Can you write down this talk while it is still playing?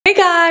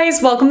guys,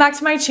 welcome back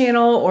to my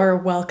channel, or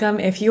welcome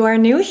if you are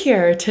new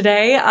here.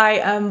 Today I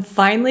am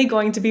finally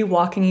going to be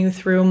walking you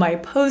through my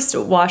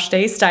post-wash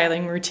day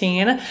styling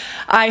routine.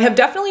 I have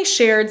definitely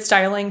shared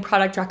styling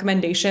product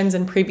recommendations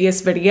in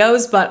previous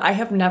videos, but I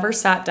have never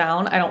sat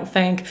down, I don't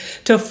think,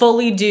 to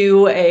fully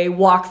do a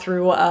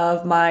walkthrough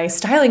of my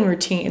styling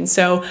routine.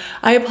 So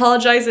I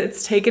apologize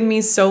it's taken me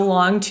so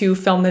long to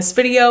film this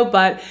video,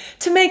 but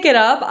to make it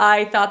up,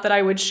 I thought that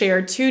I would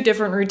share two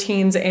different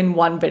routines in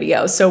one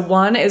video. So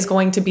one is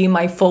going to be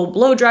my full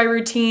blow dry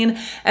routine,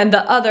 and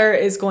the other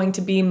is going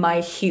to be my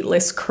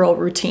heatless curl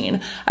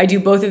routine. I do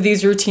both of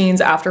these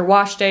routines after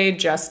wash day,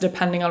 just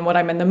depending on what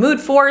I'm in the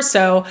mood for,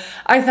 so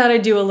I thought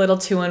I'd do a little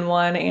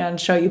two-in-one and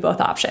show you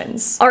both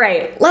options. All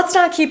right, let's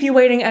not keep you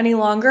waiting any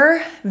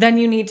longer than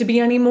you need to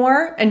be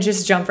anymore, and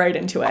just jump right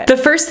into it. The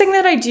first thing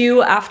that I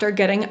do after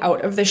getting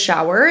out of the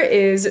shower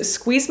is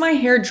squeeze my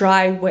hair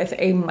dry with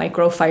a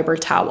microfiber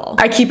towel.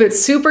 I keep it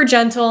super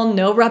gentle,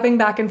 no rubbing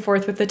back and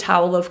forth with the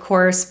towel, of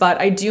course,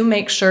 but I do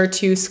make sure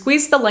to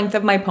squeeze the length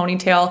of my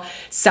ponytail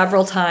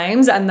several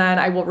times, and then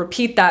I will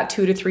repeat that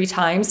 2 to 3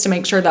 times to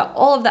make sure that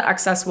all of the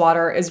excess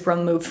water is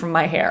removed from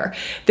my hair.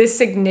 This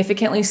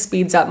significantly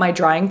speeds up my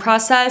drying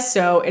process,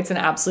 so it's an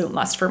absolute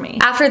must for me.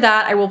 After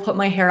that, I will put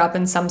my hair up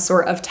in some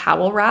sort of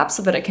towel wrap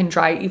so that it can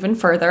dry even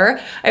further.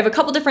 I have a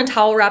couple different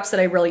towel wraps that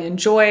I really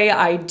enjoy.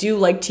 I do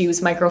like to use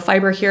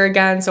microfiber here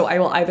again, so I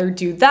will either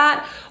do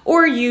that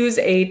or use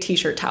a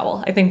t-shirt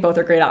towel. I think both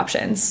are great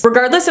options.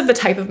 Regardless of the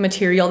type of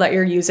material that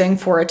you're using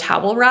for a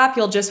towel wrap,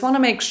 you'll just want to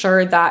make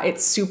sure that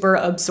it's super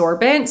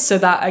absorbent so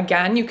that,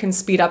 again, you can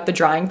speed up the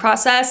drying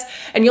process,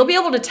 and you'll be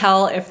able to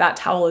tell if that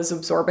towel is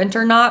absorbent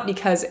or not,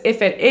 because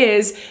if it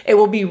is, it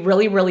will be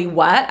really, really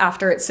wet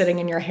after it's sitting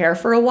in your hair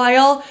for a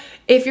while.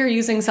 If you're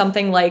using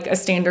something like a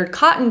standard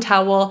cotton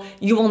towel,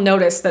 you will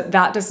notice that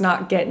that does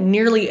not get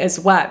nearly as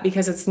wet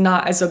because it's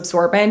not as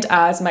absorbent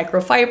as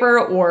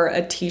microfiber or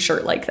a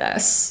t-shirt like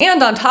this.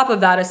 And on top of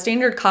that, a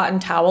standard cotton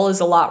towel is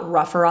a lot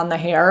rougher on the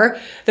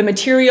hair. The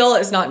material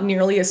is not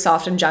nearly as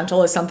soft and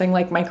gentle as something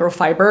like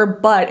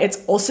microfiber, but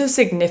it's also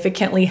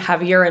significantly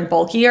heavier and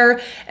bulkier.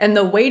 And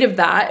the weight of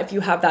that, if you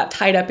have that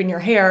tied up in your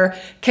hair,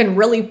 can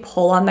really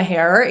pull on the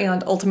hair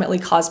and ultimately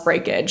cause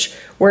breakage.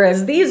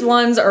 Whereas these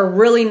ones are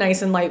really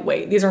nice and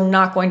lightweight. These are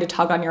not going to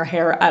tug on your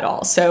hair at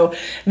all. So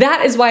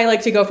that is why I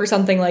like to go for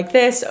something like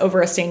this over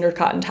a standard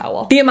cotton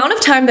towel. The amount of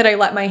time that I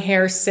let my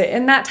hair sit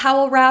in that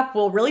towel wrap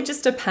will really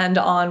just depend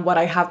on what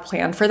I have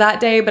planned for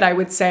that day, but I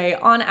would say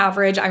on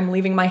average, I'm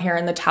leaving my hair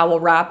in the towel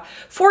wrap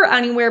for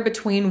anywhere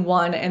between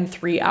 1 and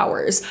 3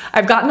 hours.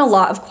 I've gotten a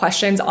lot of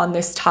questions on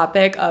this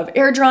topic of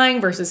air drying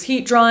versus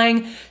heat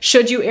drying.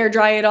 Should you air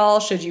dry it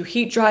all? Should you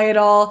heat dry it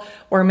all?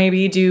 Or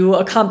maybe do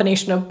a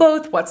combination of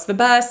both? What's the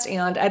best?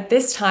 And at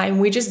this time,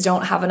 we just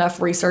don't have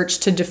enough research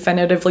to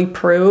definitively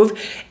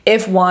prove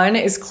if one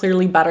is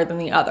clearly better than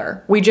the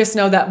other. We just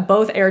know that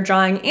both air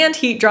drying and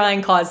heat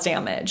drying cause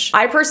damage.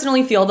 I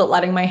personally feel that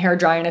letting my hair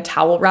dry in a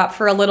towel wrap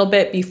for a little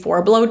bit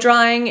before blow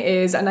drying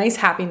is a nice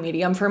happy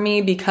medium for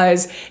me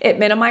because it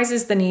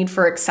minimizes the need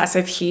for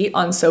excessive heat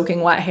on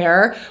soaking wet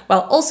hair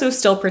while also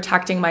still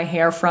protecting my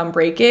hair from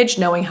breakage,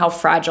 knowing how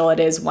fragile it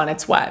is when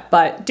it's wet.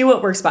 But do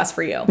what works best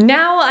for you.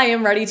 Now I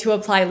am ready to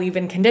apply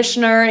leave-in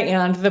conditioner,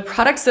 and the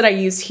products that I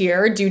use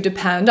here do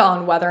depend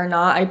on whether or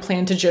not I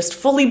plan to just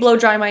fully blow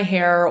dry my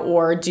hair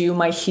or do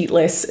my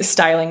heatless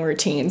styling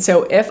routine.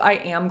 So if I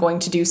am going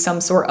to do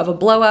some sort of a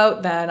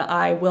blowout, then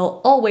I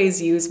will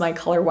always use my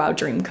Color Wow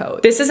Dream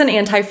Coat. This is an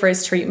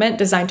anti-frizz treatment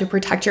designed to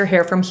protect your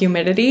hair from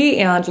humidity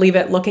and leave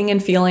it looking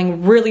and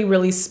feeling really,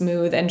 really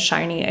smooth and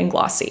shiny and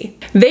glossy.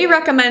 They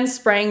recommend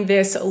spraying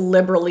this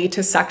liberally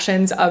to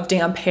sections of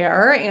damp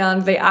hair,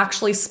 and they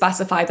actually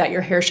specify that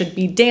your hair should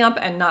be damp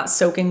and not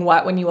soaking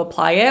wet when you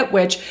apply it,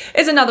 which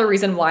is another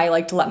reason why I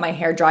like to let my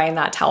hair dry in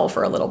that towel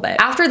for a little bit.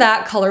 After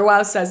that, Color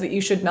Wow says that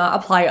you should not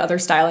apply other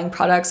styling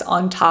products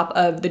on top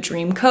of the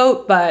Dream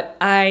Coat, but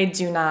I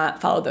do not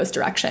follow those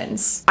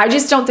directions. I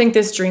just don't think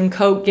this Dream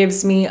Coat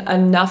gives me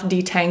enough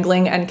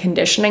detangling and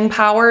conditioning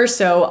power,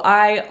 so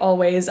I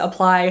always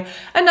apply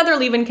another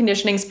leave-in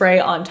conditioning spray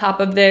on top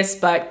of this,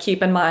 but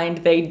keep in mind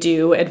they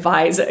do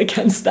advise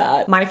against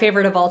that. My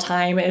favorite of all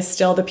time is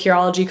still the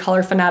Pureology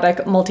Color Fanatic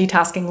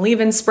Multitasking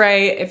Leave-In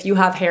Spray. If you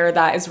have hair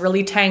that is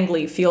really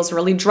tangly, feels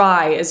really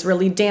dry, is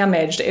really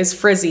damaged, is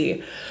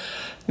frizzy,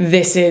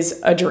 this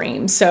is a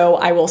dream. So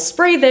I will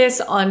spray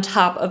this on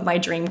top of my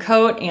Dream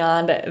Coat,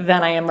 and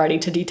then I am ready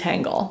to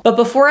detangle. But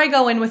before I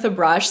go in with a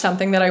brush,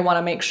 something that I want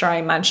to make sure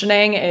I'm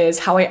mentioning is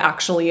how I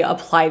actually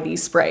apply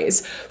these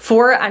sprays.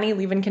 For any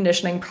leave-in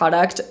conditioning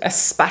product,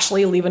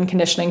 especially leave-in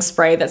conditioning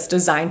spray that's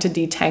designed to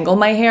detangle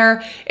my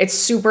hair, it's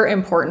super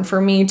important for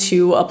me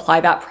to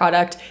apply that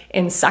product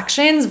in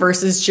sections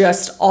versus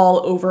just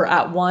all over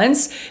at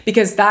once,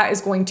 because that is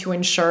going to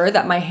ensure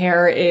that my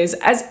hair is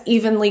as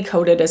evenly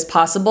coated as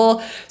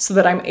possible so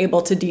that I'm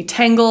able to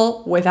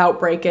detangle without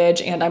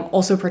breakage, and I'm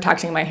also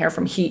protecting my hair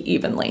from heat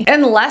evenly.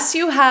 Unless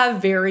you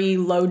have very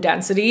low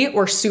density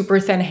or super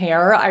thin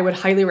hair, I would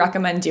highly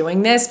recommend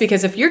doing this,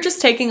 because if you're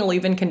just taking a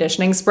leave-in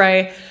conditioning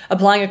spray,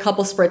 applying a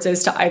couple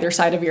spritzes to either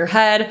side of your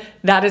head,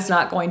 that is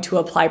not going to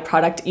apply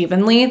product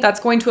evenly. That's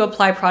going to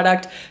apply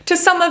product to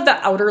some of the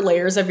outer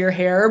layers of your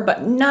hair,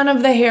 but none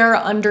of the hair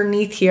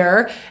underneath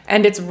here.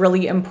 And it's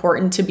really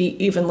important to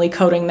be evenly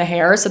coating the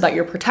hair so that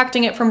you're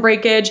protecting it from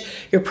breakage,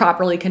 you're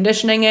properly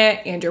conditioning it,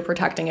 and you're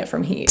protecting it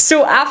from heat.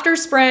 So after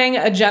spraying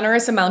a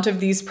generous amount of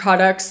these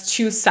products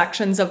to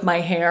sections of my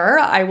hair,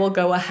 I will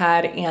go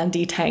ahead and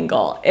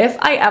detangle. If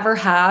I ever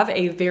have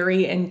a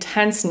very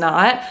intense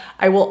knot,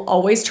 I will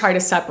always try to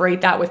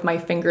separate that with my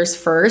fingers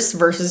first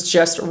versus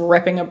just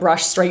ripping a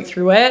brush straight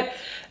through it.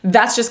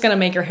 That's just gonna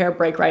make your hair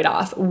break right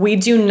off. We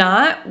do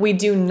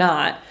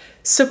not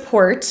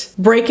support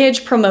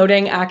breakage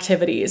promoting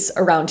activities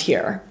around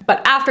here.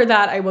 But after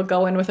that, I will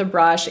go in with a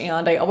brush,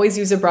 and I always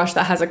use a brush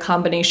that has a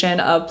combination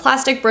of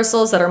plastic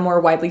bristles that are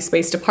more widely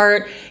spaced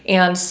apart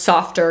and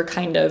softer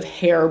kind of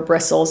hair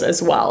bristles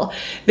as well.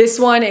 This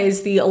one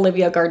is the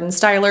Olivia Garden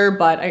Styler,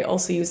 but I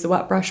also use the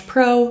Wet Brush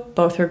Pro.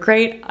 Both are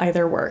great,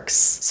 either works.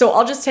 So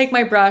I'll just take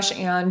my brush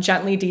and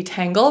gently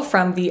detangle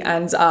from the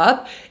ends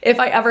up. If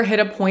I ever hit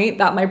a point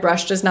that my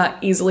brush does not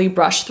easily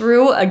brush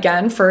through,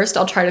 again, first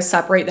I'll try to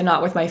separate the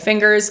knot with my fingers,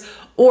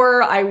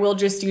 or I will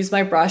just use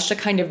my brush to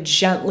kind of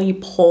gently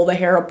pull the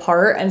hair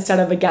apart instead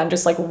of, again,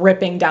 just like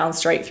ripping down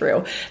straight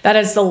through. That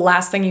is the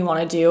last thing you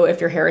want to do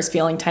if your hair is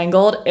feeling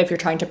tangled, if you're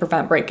trying to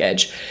prevent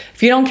breakage.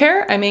 If you don't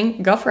care, I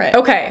mean, go for it.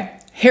 Okay,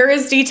 hair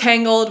is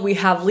detangled. We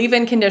have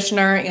leave-in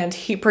conditioner and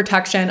heat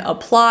protection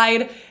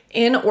applied.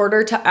 In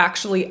order to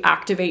actually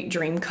activate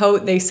Dream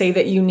Coat, they say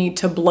that you need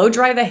to blow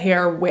dry the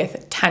hair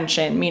with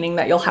tension, meaning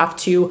that you'll have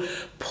to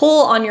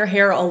pull on your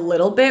hair a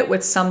little bit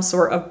with some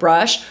sort of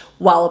brush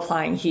while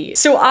applying heat.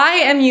 So I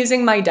am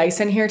using my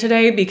Dyson here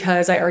today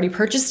because I already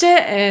purchased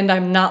it and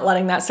I'm not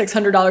letting that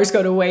 $600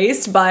 go to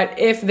waste. But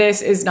if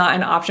this is not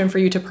an option for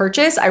you to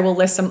purchase, I will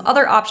list some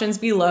other options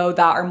below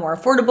that are more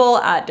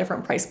affordable at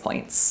different price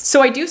points.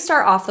 So I do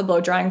start off the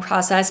blow drying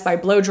process by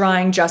blow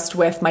drying just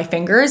with my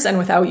fingers and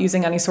without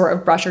using any sort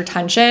of brush or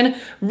tension,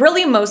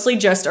 really mostly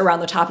just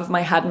around the top of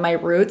my head and my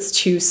roots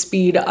to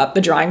speed up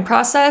the drying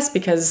process,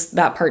 because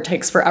that part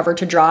takes forever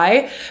to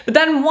dry. But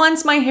then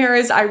once my hair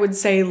is, I would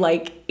say,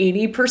 like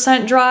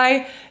 80%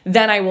 dry,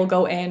 then I will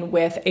go in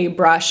with a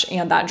brush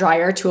and that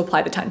dryer to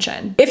apply the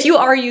tension. If you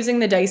are using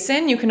the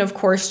Dyson, you can of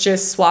course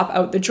just swap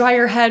out the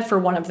dryer head for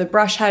one of the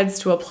brush heads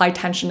to apply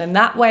tension in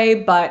that way.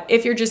 But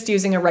if you're just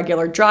using a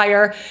regular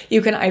dryer,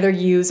 you can either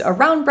use a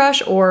round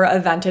brush or a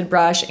vented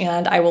brush,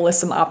 and I will list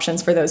some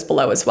options for those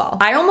below as well.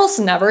 I almost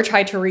never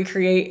try to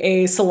recreate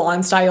a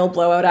salon style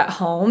blowout at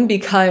home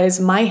because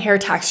my hair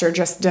texture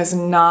just does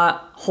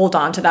not hold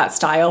on to that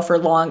style for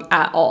long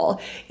at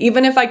all.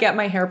 Even if I get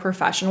my hair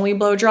professionally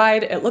blow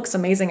dried, it looks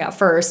amazing at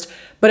first,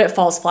 but it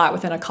falls flat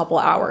within a couple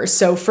hours.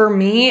 So for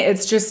me,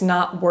 it's just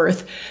not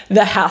worth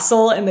the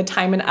hassle and the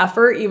time and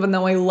effort, even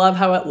though I love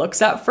how it looks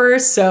at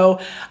first. So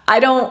I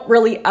don't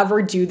really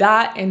ever do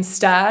that.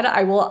 Instead,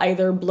 I will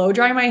either blow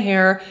dry my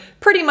hair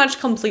pretty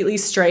much completely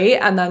straight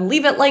and then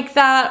leave it like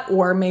that,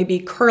 or maybe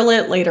curl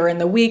it later in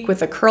the week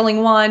with a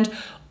curling wand,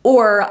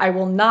 or I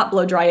will not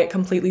blow dry it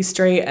completely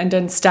straight, and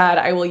instead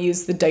I will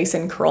use the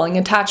Dyson curling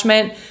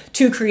attachment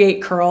to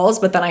create curls,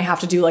 but then I have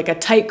to do like a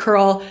tight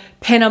curl,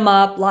 pin them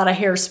up, a lot of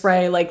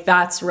hairspray. Like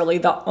that's really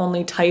the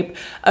only type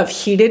of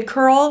heated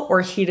curl or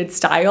heated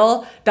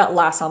style that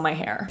lasts on my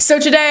hair. So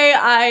today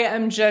I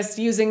am just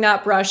using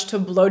that brush to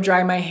blow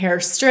dry my hair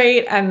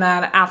straight, and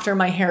then after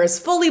my hair is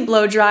fully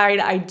blow dried,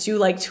 I do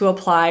like to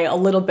apply a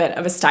little bit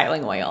of a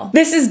styling oil.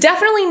 This is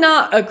definitely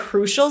not a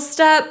crucial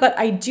step, but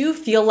I do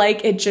feel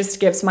like it just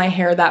gives my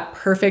hair that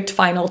perfect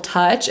final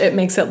touch. It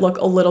makes it look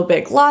a little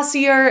bit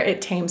glossier,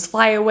 it tames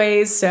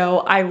flyaways,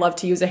 so I love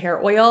to use a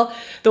hair oil.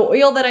 The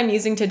oil that I'm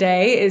using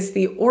today is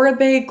the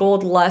Oribe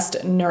Gold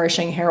Lust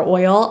Nourishing Hair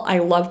Oil. I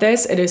love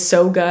this. It is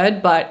so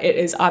good, but it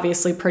is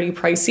obviously pretty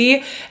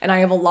pricey, and I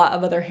have a lot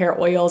of other hair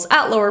oils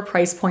at lower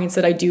price points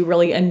that I do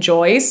really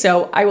enjoy,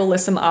 so I will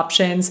list some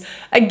options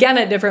again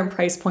at different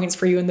price points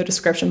for you in the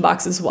description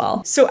box as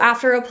well. So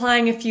after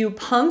applying a few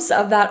pumps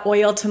of that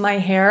oil to my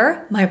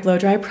hair, my blow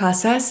dry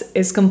process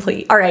is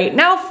complete. All right,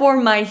 now for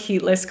my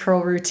heatless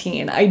curl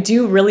routine. I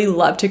do really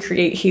love to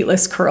create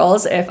heatless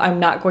curls if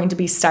I'm not going to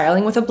be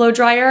styling with a blow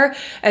dryer,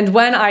 and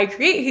when I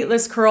create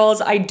heatless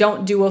curls, I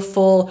don't do a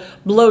full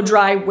blow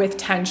dry with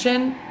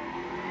tension.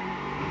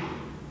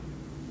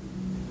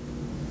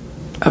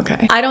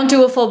 Okay. I don't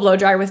do a full blow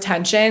dry with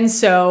tension,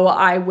 so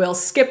I will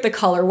skip the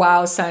Color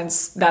Wow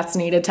since that's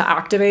needed to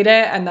activate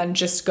it, and then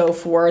just go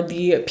for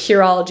the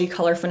Pureology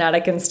Color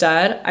Fanatic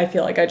instead. I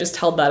feel like I just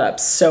held that up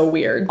so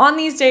weird. On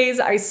these days,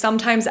 I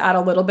sometimes add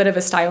a little bit of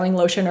a styling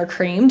lotion or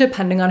cream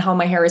depending on how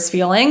my hair is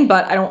feeling,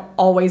 but I don't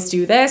always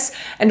do this.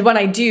 And when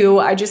I do,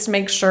 I just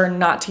make sure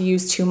not to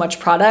use too much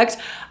product.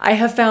 I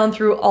have found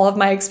through all of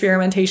my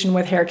experimentation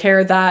with hair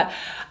care that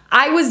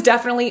I was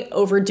definitely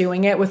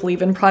overdoing it with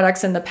leave-in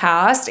products in the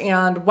past,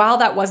 and while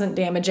that wasn't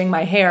damaging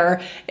my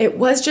hair, it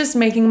was just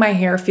making my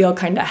hair feel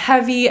kind of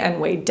heavy and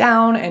weighed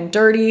down and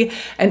dirty,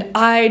 and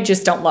I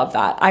just don't love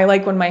that. I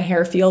like when my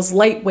hair feels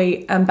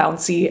lightweight and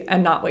bouncy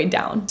and not weighed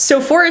down.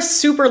 So for a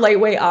super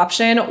lightweight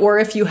option, or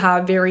if you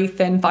have very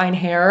thin, fine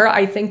hair,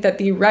 I think that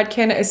the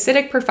Redken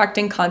Acidic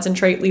Perfecting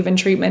Concentrate leave-in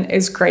treatment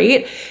is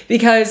great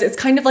because it's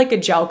kind of like a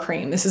gel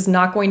cream. This is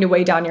not going to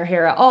weigh down your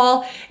hair at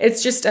all.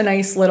 It's just a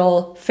nice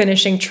little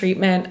finishing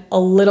treatment, a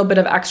little bit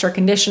of extra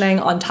conditioning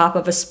on top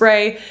of a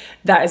spray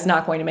that is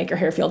not going to make your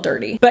hair feel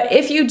dirty. But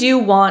if you do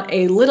want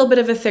a little bit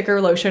of a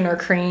thicker lotion or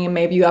cream,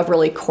 maybe you have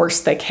really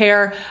coarse, thick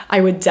hair,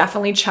 I would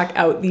definitely check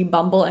out the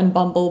Bumble and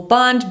Bumble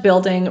Bond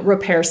Building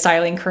Repair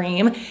Styling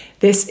Cream.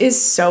 This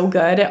is so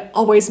good. It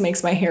always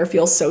makes my hair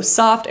feel so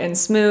soft and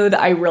smooth.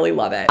 I really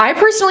love it. I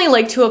personally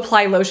like to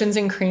apply lotions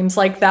and creams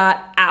like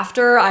that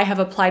after I have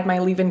applied my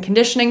leave-in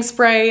conditioning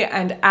spray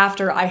and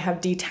after I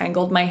have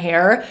detangled my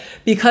hair.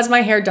 Because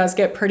my hair does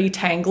get pretty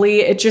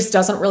tangly, it just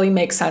doesn't really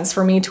make sense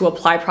for me to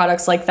apply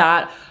products like that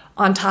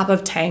on top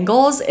of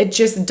tangles. It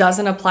just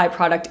doesn't apply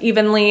product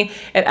evenly.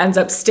 It ends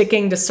up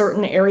sticking to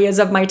certain areas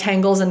of my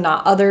tangles and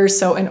not others.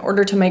 So in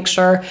order to make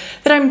sure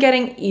that I'm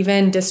getting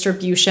even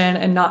distribution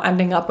and not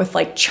ending up with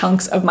like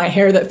chunks of my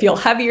hair that feel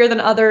heavier than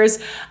others,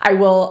 I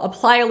will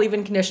apply a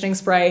leave-in conditioning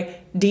spray,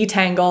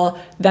 detangle,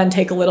 then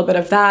take a little bit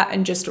of that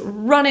and just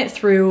run it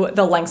through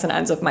the lengths and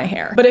ends of my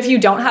hair. But if you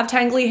don't have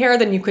tangly hair,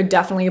 then you could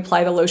definitely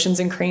apply the lotions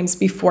and creams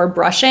before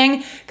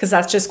brushing, because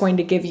that's just going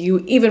to give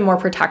you even more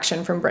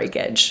protection from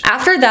breakage.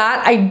 After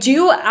that, I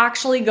do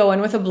actually go in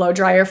with a blow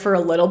dryer for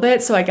a little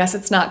bit, so I guess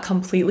it's not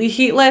completely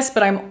heatless,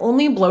 but I'm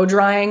only blow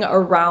drying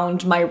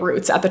around my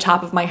roots at the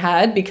top of my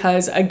head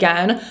because,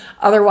 again,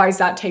 otherwise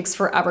that takes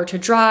forever to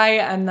dry.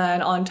 And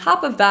then on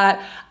top of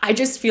that, I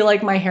just feel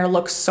like my hair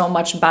looks so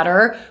much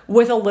better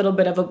with a little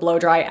bit of a blow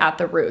dry at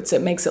the roots.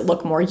 It makes it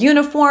look more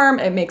uniform.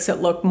 It makes it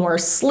look more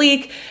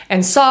sleek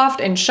and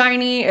soft and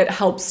shiny. It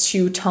helps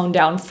to tone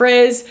down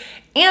frizz.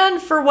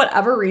 And for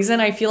whatever reason,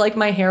 I feel like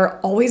my hair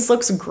always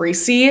looks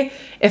greasy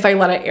if I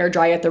let it air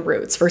dry at the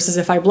roots versus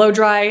if I blow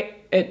dry,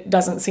 it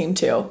doesn't seem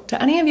to. Do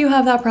any of you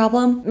have that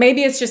problem?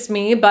 Maybe it's just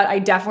me, but I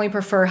definitely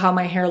prefer how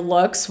my hair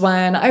looks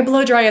when I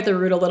blow dry at the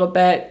root a little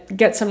bit,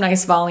 get some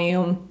nice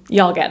volume,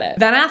 y'all get it.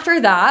 Then after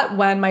that,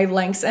 when my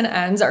lengths and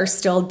ends are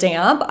still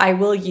damp, I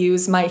will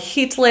use my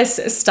heatless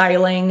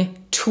styling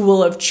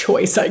tool of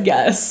choice, I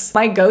guess.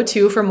 My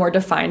go-to for more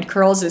defined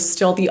curls is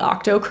still the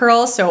Octo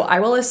Curl, so I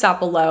will list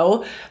that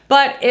below.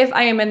 But if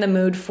I am in the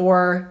mood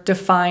for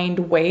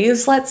defined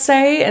waves, let's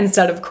say,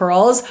 instead of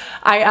curls,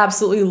 I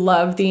absolutely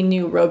love the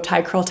new rope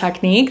tie curl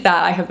technique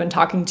that I have been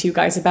talking to you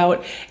guys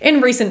about in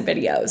recent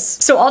videos.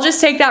 So I'll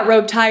just take that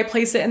rope tie,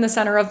 place it in the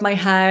center of my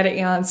head,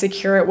 and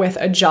secure it with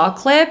a jaw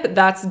clip.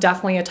 That's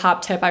definitely a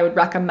top tip I would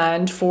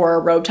recommend for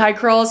rope tie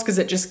curls because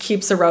it just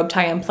keeps the rope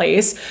tie in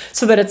place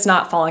so that it's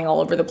not falling all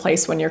over the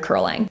place when you're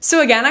curling.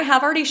 So again, I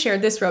have already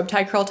shared this rope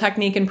tie curl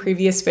technique in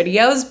previous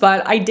videos,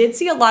 but I did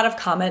see a lot of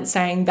comments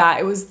saying that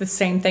it was the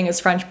same thing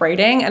as French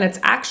braiding, and it's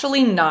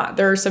actually not.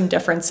 There are some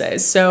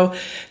differences. So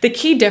the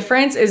key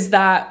difference is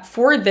that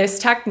for this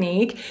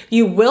technique,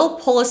 you will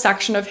pull a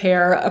section of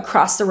hair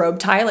across the rope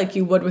tie like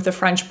you would with a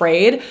French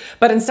braid,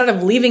 but instead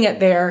of leaving it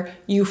there,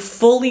 you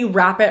fully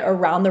wrap it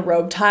around the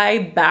rope tie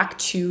back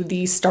to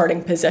the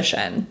starting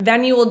position.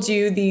 Then you will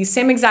do the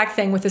same exact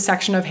thing with a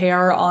section of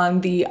hair on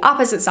the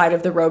opposite side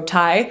of the rope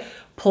tie,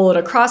 pull it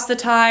across the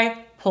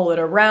tie, pull it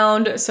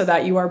around so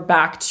that you are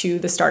back to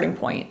the starting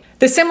point.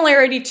 The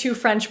similarity to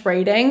French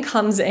braiding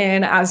comes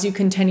in as you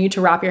continue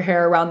to wrap your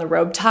hair around the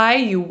rope tie.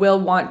 You will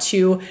want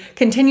to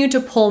continue to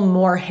pull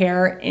more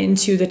hair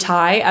into the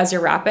tie as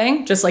you're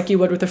wrapping, just like you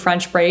would with a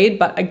French braid.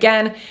 But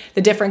again,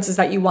 the difference is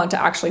that you want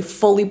to actually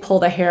fully pull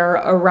the hair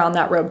around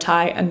that rope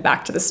tie and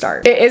back to the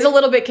start. It is a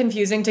little bit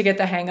confusing to get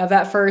the hang of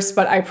at first,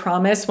 but I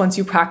promise once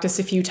you practice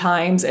a few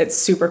times, it's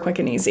super quick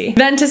and easy.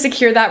 Then to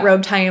secure that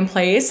rope tie in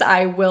place,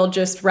 I will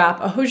just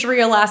wrap a hosiery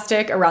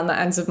elastic around the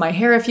ends of my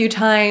hair a few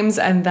times,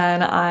 and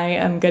then I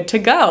am good to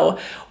go.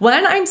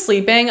 When I'm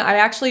sleeping, I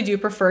actually do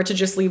prefer to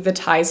just leave the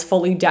ties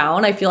fully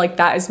down. I feel like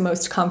that is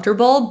most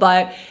comfortable,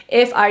 but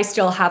if I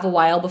still have a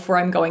while before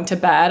I'm going to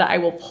bed, I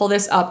will pull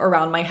this up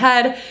around my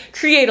head,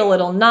 create a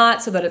little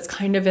knot so that it's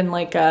kind of in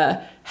like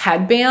a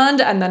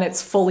headband, and then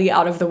it's fully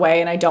out of the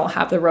way and I don't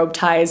have the rope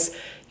ties,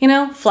 you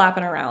know,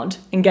 flapping around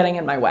and getting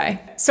in my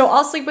way. So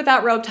I'll sleep with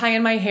that rope tie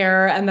in my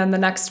hair, and then the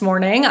next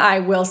morning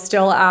I will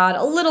still add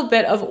a little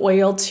bit of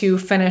oil to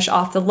finish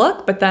off the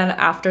look, but then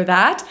after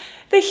that,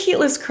 the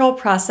heatless curl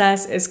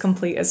process is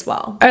complete as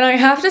well. And I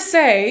have to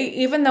say,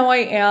 even though I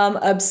am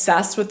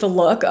obsessed with the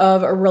look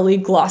of a really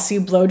glossy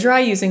blow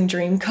dry using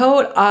Dream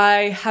Coat,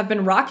 I have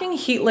been rocking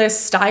heatless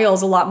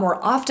styles a lot more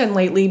often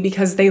lately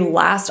because they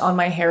last on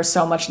my hair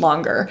so much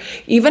longer.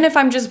 Even if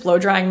I'm just blow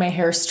drying my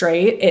hair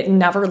straight, it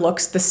never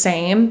looks the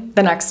same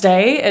the next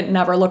day. It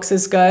never looks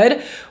as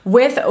good.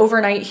 With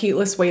overnight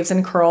heatless waves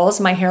and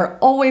curls, my hair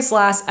always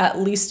lasts at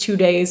least 2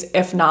 days,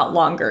 if not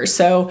longer.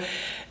 So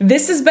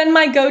This has been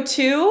my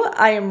go-to.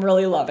 I am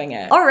really loving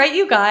it. All right,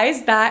 you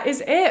guys, that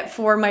is it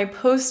for my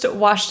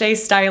post-wash day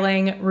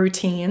styling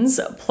routines,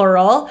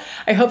 plural.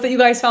 I hope that you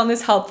guys found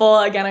this helpful.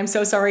 Again, I'm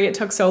so sorry it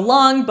took so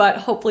long, but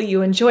hopefully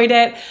you enjoyed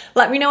it.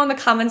 Let me know in the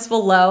comments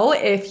below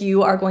if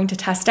you are going to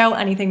test out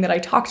anything that I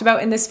talked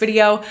about in this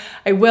video.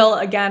 I will,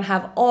 again,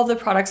 have all of the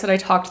products that I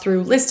talked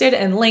through listed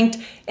and linked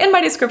in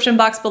my description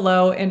box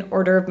below in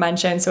order of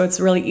mention, so it's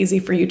really easy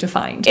for you to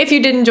find. If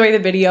you did enjoy the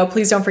video,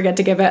 please don't forget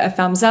to give it a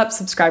thumbs up,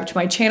 subscribe to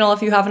my channel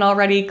if you haven't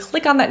already,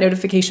 click on that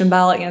notification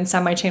bell, and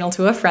send my channel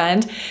to a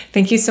friend.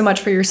 Thank you so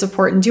much for your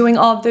support in doing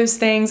all of those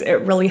things.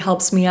 It really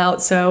helps me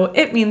out, so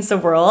it means the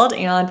world.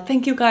 And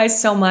thank you guys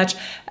so much,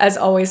 as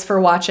always, for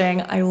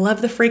watching. I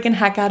love the freaking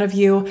heck out of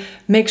you.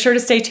 Make sure to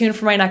stay tuned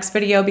for my next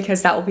video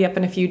because that will be up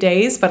in a few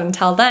days. But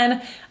until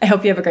then, I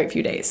hope you have a great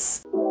few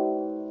days.